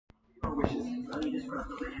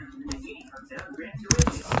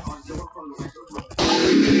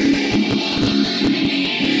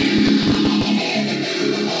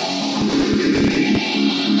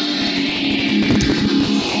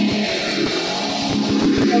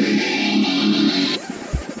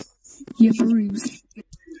Yeah, Bruce.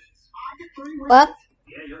 What?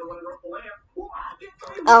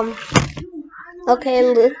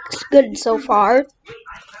 Okay, looks good so far.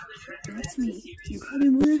 That's me. You probably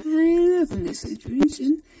wonder how I ended up in this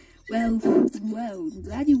situation. Well,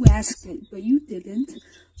 glad you asked it, but you didn't.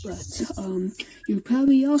 But, you're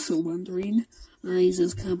probably also wondering, is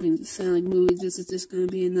this copying the Sonic movie? Is this gonna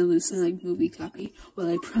be another Sonic movie copy? Well,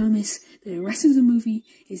 I promise the rest of the movie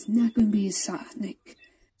is not gonna be a Sonic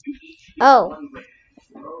Oh.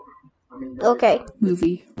 Okay.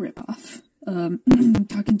 movie ripoff.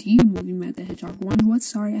 Talking to you, Movie Matt the Hedgehog 1. What?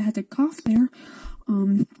 Sorry, I had to cough there.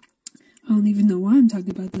 I don't even know why I'm talking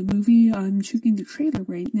about the movie. I'm shooting the trailer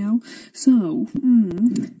right now. So,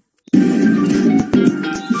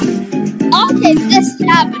 Okay, this is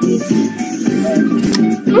happening.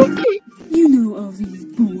 you know all these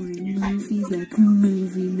boring movies like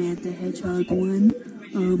Movie Matt the Hedgehog 1.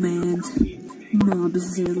 Oh man,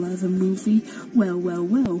 Mobzilla the movie.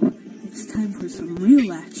 Well. It's time for some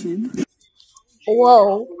real action.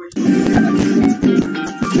 Whoa.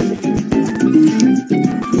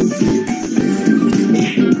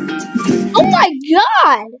 Oh my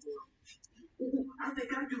god!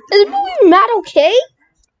 Is Movie Matt okay?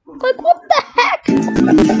 Like, what the heck?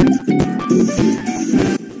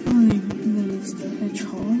 I'm Blaze the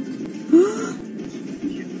Hedgehog.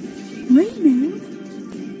 Rayman?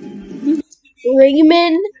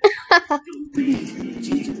 Rayman?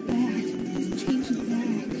 Change it back.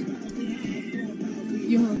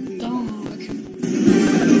 You're a dog.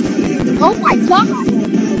 Oh my god!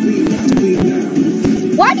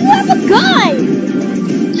 Why do you have a gun?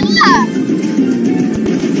 Yeah.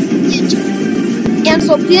 And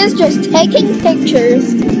Sophia's just taking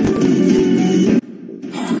pictures.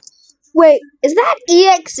 Wait, is that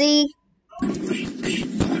EXE?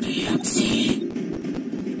 Not EXE.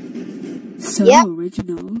 So Yep.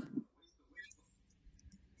 original.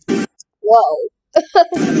 Whoa.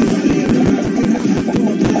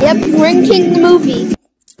 Yep, ranking the movie.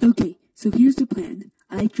 Okay, so here's the plan.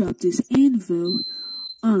 I drop this anvil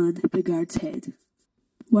on the guard's head.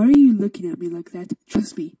 Why are you looking at me like that?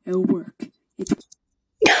 Trust me, it'll work. It'll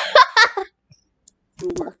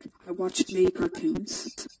work. I watch many cartoons.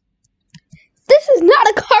 This is not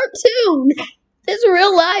a cartoon. This is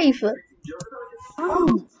real life.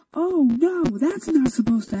 Oh no, that's not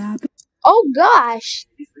supposed to happen. Oh gosh.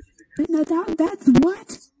 No, that's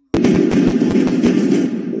what?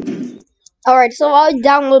 Alright, so I'll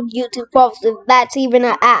download YouTube Pulse if that's even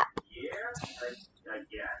an app.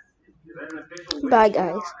 Bye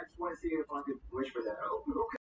guys.